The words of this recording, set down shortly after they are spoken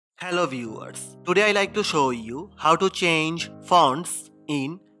Hello viewers, today I like to show you how to change fonts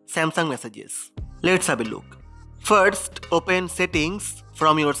in Samsung Messages. Let's have a look. First, open Settings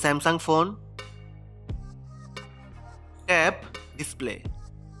from your Samsung phone. Tap Display.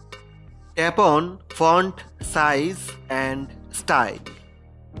 Tap on Font Size and Style.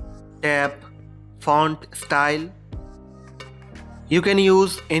 Tap Font Style. You can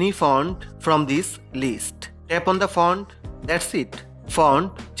use any font from this list. Tap on the font. That's it.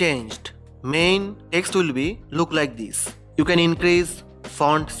 Font changed. Main text will look like this. You can increase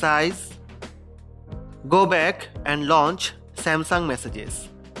font size. Go back and launch Samsung Messages.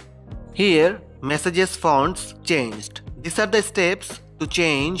 Here Messages fonts changed. These are the steps to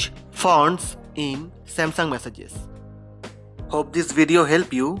change fonts in Samsung Messages. Hope this video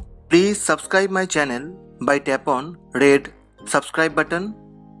help you. Please subscribe my channel by tap on red subscribe button.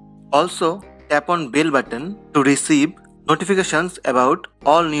 Also tap on bell button to receive notifications about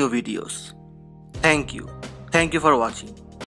all new videos. Thank you. Thank you for watching.